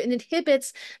that. So it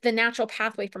inhibits the natural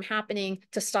pathway from happening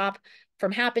to stop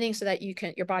from happening, so that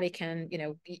your body can,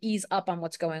 ease up on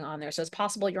what's going on there. So it's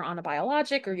possible you're on a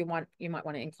biologic, or you might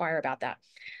want to inquire about that.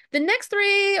 The next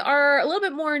three are a little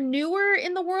bit more newer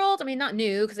in the world. I mean, not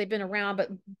new because they've been around, but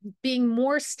being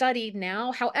more studied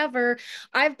now. However,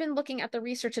 I've been looking at the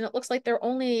research, and it looks like they're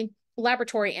only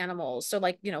laboratory animals. So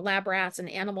like, lab rats and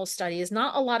animal studies,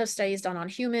 not a lot of studies done on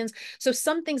humans. So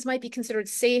some things might be considered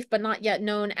safe, but not yet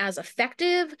known as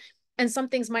effective. And some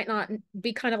things might not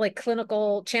be kind of like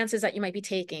clinical chances that you might be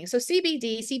taking. So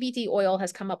CBD oil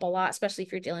has come up a lot, especially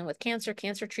if you're dealing with cancer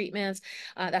treatments.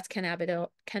 That's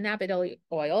cannabidol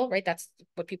oil, right? That's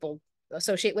what people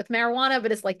associate with marijuana,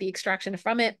 but it's like the extraction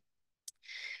from it.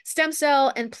 Stem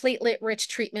cell and platelet rich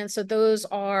treatments. So those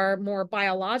are more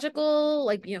biological,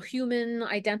 like, human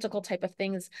identical type of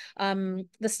things. The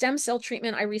stem cell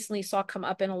treatment I recently saw come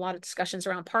up in a lot of discussions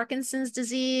around Parkinson's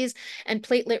disease, and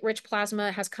platelet rich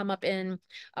plasma has come up in,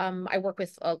 I work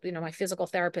with, my physical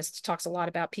therapist talks a lot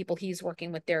about people he's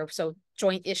working with there. So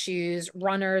joint issues,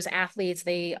 runners, athletes,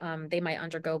 they might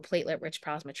undergo platelet rich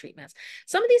plasma treatments.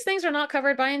 Some of these things are not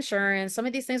covered by insurance. Some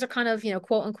of these things are kind of,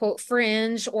 quote unquote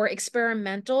fringe or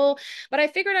experimental. But I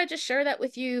figured I'd just share that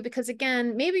with you, because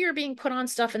again, maybe you're being put on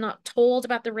stuff and not told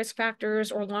about the risk factors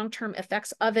or long-term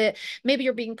effects of it. Maybe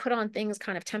you're being put on things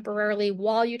kind of temporarily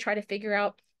while you try to figure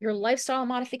out your lifestyle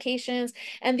modifications.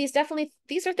 And these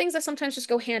are things that sometimes just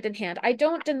go hand in hand. I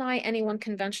don't deny anyone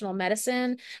conventional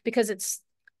medicine, because it's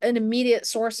an immediate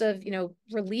source of,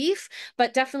 relief,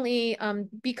 but definitely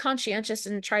be conscientious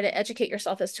and try to educate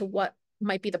yourself as to what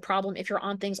might be the problem if you're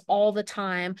on things all the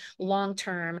time, long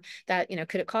term. That,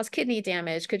 could it cause kidney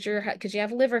damage? Could you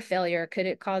have liver failure? Could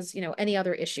it cause, any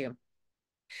other issue?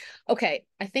 Okay,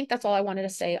 I think that's all I wanted to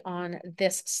say on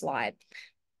this slide.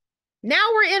 Now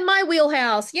we're in my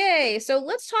wheelhouse. Yay! So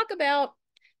let's talk about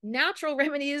natural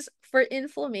remedies for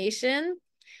inflammation.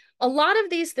 A lot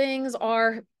of these things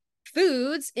are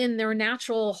foods in their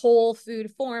natural whole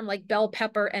food form, like bell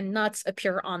pepper and nuts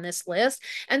appear on this list.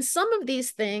 And some of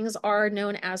these things are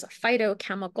known as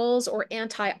phytochemicals or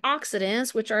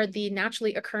antioxidants, which are the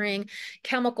naturally occurring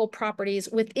chemical properties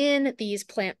within these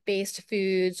plant-based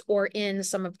foods, or in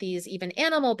some of these even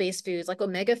animal-based foods, like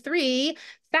omega-3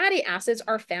 fatty acids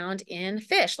are found in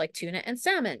fish, like tuna and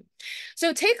salmon.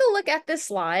 So take a look at this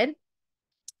slide.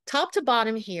 Top to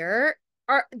bottom here,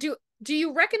 Do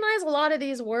you recognize a lot of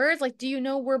these words? Like, do you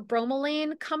know where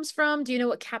bromelain comes from? Do you know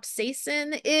what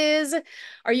capsaicin is?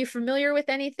 Are you familiar with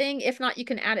anything? If not, you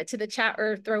can add it to the chat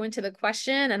or throw into the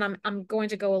question. And I'm going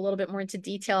to go a little bit more into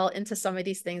detail into some of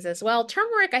these things as well.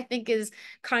 Turmeric, I think, is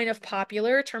kind of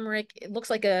popular. Turmeric, it looks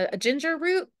like a ginger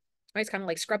root. Right? It's kind of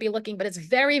like scrubby looking, but it's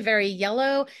very, very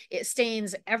yellow. It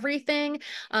stains everything.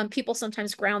 People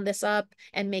sometimes ground this up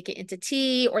and make it into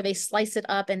tea, or they slice it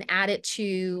up and add it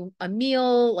to a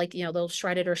meal, like, they'll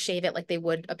shred it or shave it like they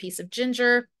would a piece of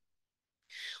ginger.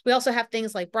 We also have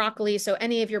things like broccoli. So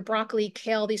any of your broccoli,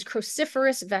 kale, these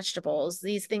cruciferous vegetables,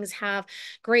 these things have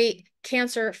great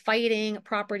cancer fighting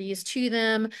properties to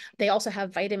them. They also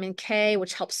have vitamin K,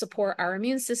 which helps support our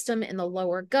immune system in the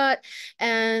lower gut.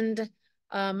 And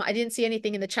I didn't see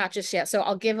anything in the chat just yet, so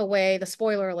I'll give away the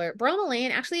spoiler alert.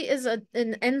 Bromelain actually is an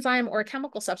enzyme or a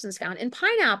chemical substance found in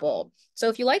pineapple. So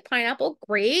if you like pineapple,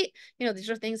 great. These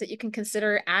are things that you can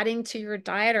consider adding to your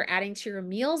diet or adding to your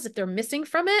meals if they're missing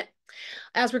from it.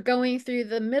 As we're going through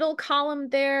the middle column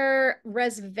there,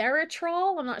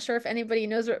 resveratrol. I'm not sure if anybody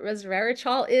knows what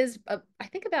resveratrol is. I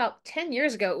think about 10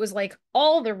 years ago, it was like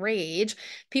all the rage.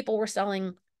 People were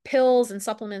selling pills and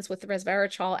supplements with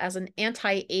resveratrol as an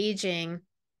anti-aging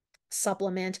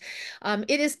supplement.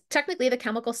 It is technically the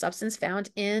chemical substance found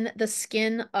in the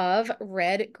skin of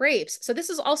red grapes. So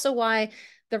this is also why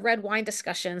the red wine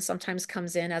discussion sometimes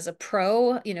comes in as a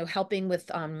pro, helping with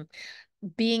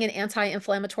being an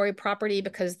anti-inflammatory property,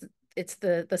 because it's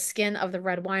the skin of the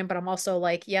red wine. But I'm also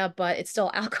like, yeah, but it's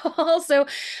still alcohol. So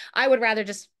I would rather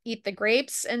just eat the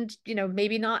grapes and,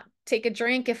 maybe not take a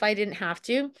drink if I didn't have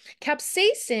to.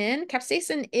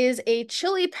 Capsaicin is a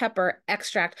chili pepper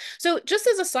extract. So just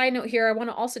as a side note here, I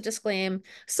want to also disclaim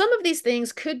some of these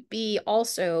things could be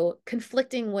also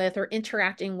conflicting with or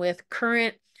interacting with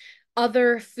current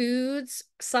other foods,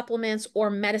 supplements, or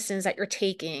medicines that you're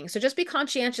taking. So just be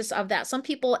conscientious of that. Some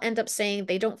people end up saying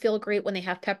they don't feel great when they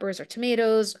have peppers or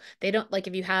tomatoes. They don't like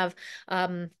if you have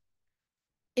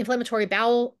inflammatory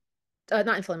bowel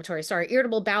not inflammatory, sorry,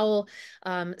 irritable bowel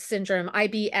syndrome,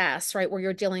 IBS, right, where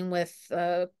you're dealing with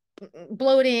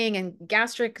bloating and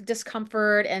gastric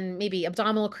discomfort and maybe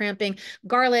abdominal cramping.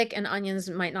 Garlic and onions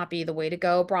might not be the way to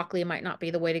go. Broccoli might not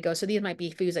be the way to go. So these might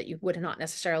be foods that you would not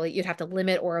necessarily, you'd have to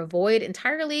limit or avoid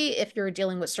entirely if you're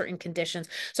dealing with certain conditions.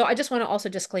 So I just want to also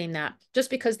disclaim that just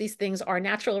because these things are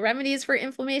natural remedies for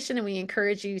inflammation and we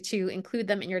encourage you to include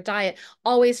them in your diet,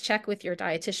 always check with your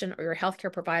dietitian or your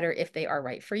healthcare provider if they are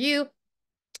right for you.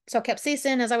 So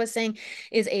capsaicin, as I was saying,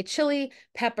 is a chili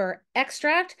pepper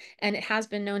extract, and it has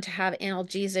been known to have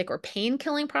analgesic or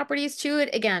pain-killing properties to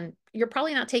it. Again, you're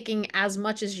probably not taking as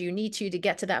much as you need to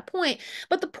get to that point.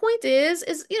 But the point is,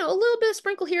 a little bit of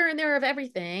sprinkle here and there of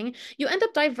everything. You end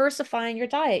up diversifying your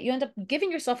diet. You end up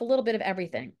giving yourself a little bit of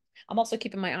everything. I'm also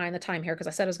keeping my eye on the time here because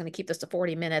I said I was going to keep this to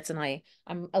 40 minutes and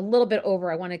I'm a little bit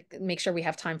over. I want to make sure we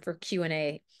have time for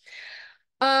Q&A.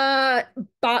 Uh,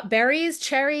 Berries,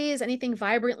 cherries, anything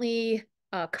vibrantly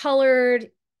colored.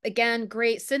 Again,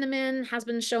 great. Cinnamon has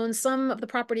been shown some of the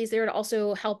properties there to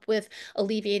also help with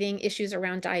alleviating issues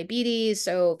around diabetes.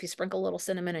 So if you sprinkle a little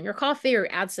cinnamon in your coffee or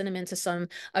add cinnamon to some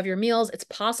of your meals, it's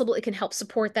possible it can help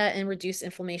support that and reduce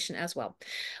inflammation as well.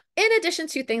 In addition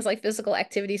to things like physical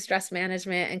activity, stress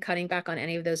management, and cutting back on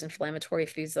any of those inflammatory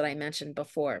foods that I mentioned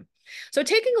before. So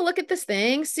taking a look at this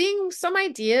thing, seeing some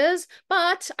ideas,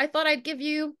 but I thought I'd give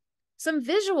you some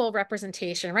visual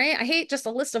representation, right? I hate just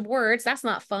a list of words. That's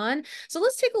not fun. So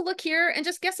let's take a look here and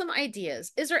just get some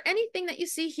ideas. Is there anything that you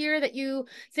see here that you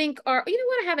think are,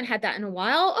 I haven't had that in a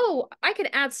while. Oh, I could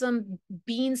add some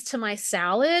beans to my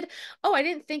salad. Oh, I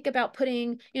didn't think about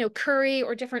putting, curry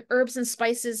or different herbs and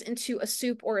spices into a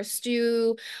soup or a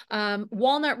stew.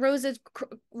 Walnut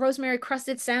rosemary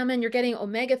crusted salmon. You're getting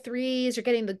omega-3s. You're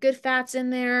getting the good fats in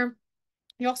there.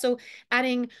 You're also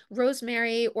adding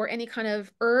rosemary or any kind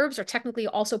of herbs are technically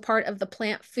also part of the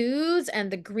plant foods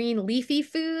and the green leafy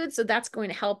foods. So that's going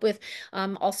to help with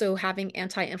also having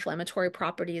anti-inflammatory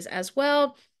properties as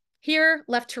well. Here,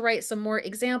 left to right, some more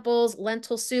examples.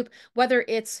 Lentil soup, whether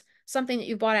it's something that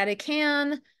you bought out of a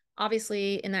can,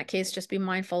 obviously, in that case, just be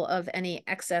mindful of any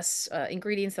excess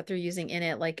ingredients that they're using in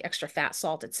it, like extra fat,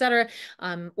 salt, etc.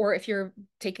 Or if you're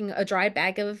taking a dry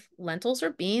bag of lentils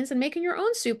or beans and making your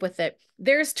own soup with it.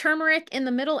 There's turmeric in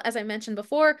the middle, as I mentioned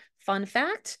before. Fun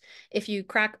fact, if you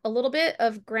crack a little bit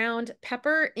of ground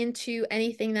pepper into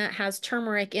anything that has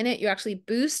turmeric in it, you actually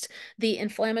boost the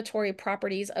inflammatory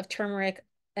properties of turmeric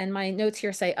and my notes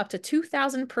here say up to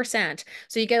 2000%.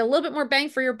 So you get a little bit more bang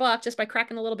for your buck just by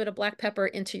cracking a little bit of black pepper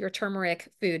into your turmeric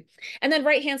food. And then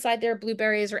right hand side there,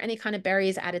 blueberries or any kind of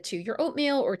berries added to your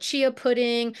oatmeal or chia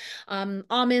pudding,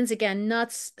 almonds, again,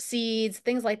 nuts, seeds,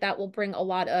 things like that will bring a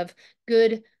lot of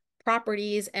good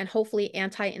properties and hopefully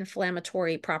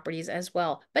anti-inflammatory properties as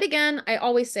well. But again, I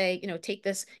always say, take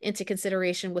this into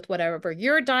consideration with whatever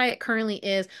your diet currently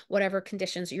is, whatever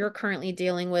conditions you're currently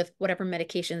dealing with, whatever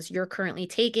medications you're currently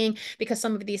taking, because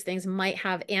some of these things might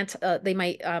have they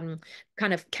might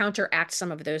kind of counteract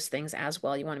some of those things as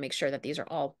well. You want to make sure that these are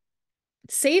all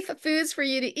safe foods for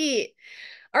you to eat.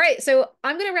 All right, so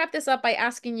I'm going to wrap this up by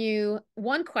asking you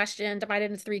one question divided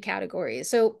into three categories.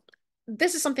 So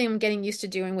this is something I'm getting used to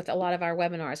doing with a lot of our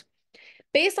webinars.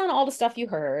 Based on all the stuff you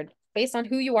heard, based on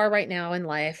who you are right now in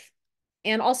life,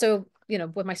 and also,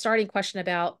 with my starting question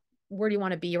about where do you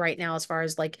want to be right now as far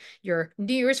as like your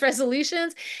New Year's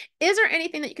resolutions, is there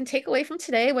anything that you can take away from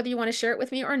today, whether you want to share it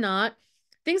with me or not?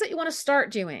 Things that you want to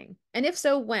start doing? And if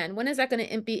so, when? When is that going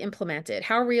to be implemented?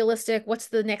 How realistic? What's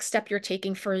the next step you're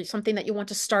taking for something that you want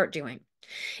to start doing?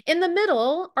 In the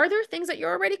middle, are there things that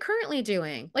you're already currently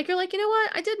doing? Like you're like, you know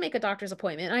what? I did make a doctor's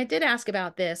appointment and I did ask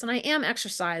about this and I am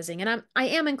exercising and I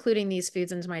am including these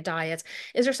foods into my diets.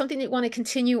 Is there something that you want to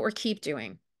continue or keep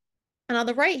doing? And on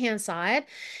the right-hand side,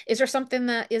 is there something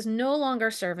that is no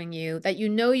longer serving you that you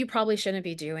know you probably shouldn't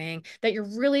be doing, that you're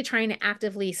really trying to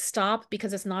actively stop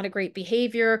because it's not a great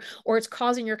behavior or it's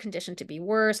causing your condition to be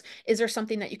worse? Is there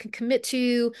something that you can commit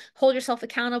to, hold yourself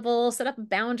accountable, set up a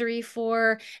boundary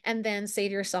for, and then say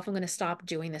to yourself, I'm going to stop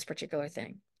doing this particular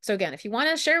thing? So again, if you want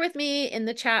to share with me in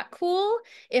the chat, cool.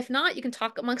 If not, you can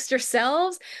talk amongst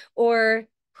yourselves or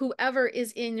whoever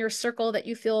is in your circle that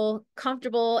you feel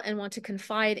comfortable and want to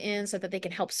confide in so that they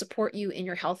can help support you in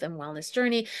your health and wellness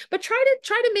journey. But try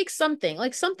to make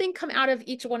something come out of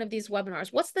each one of these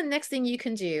webinars. What's the next thing you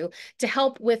can do to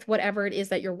help with whatever it is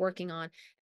that you're working on?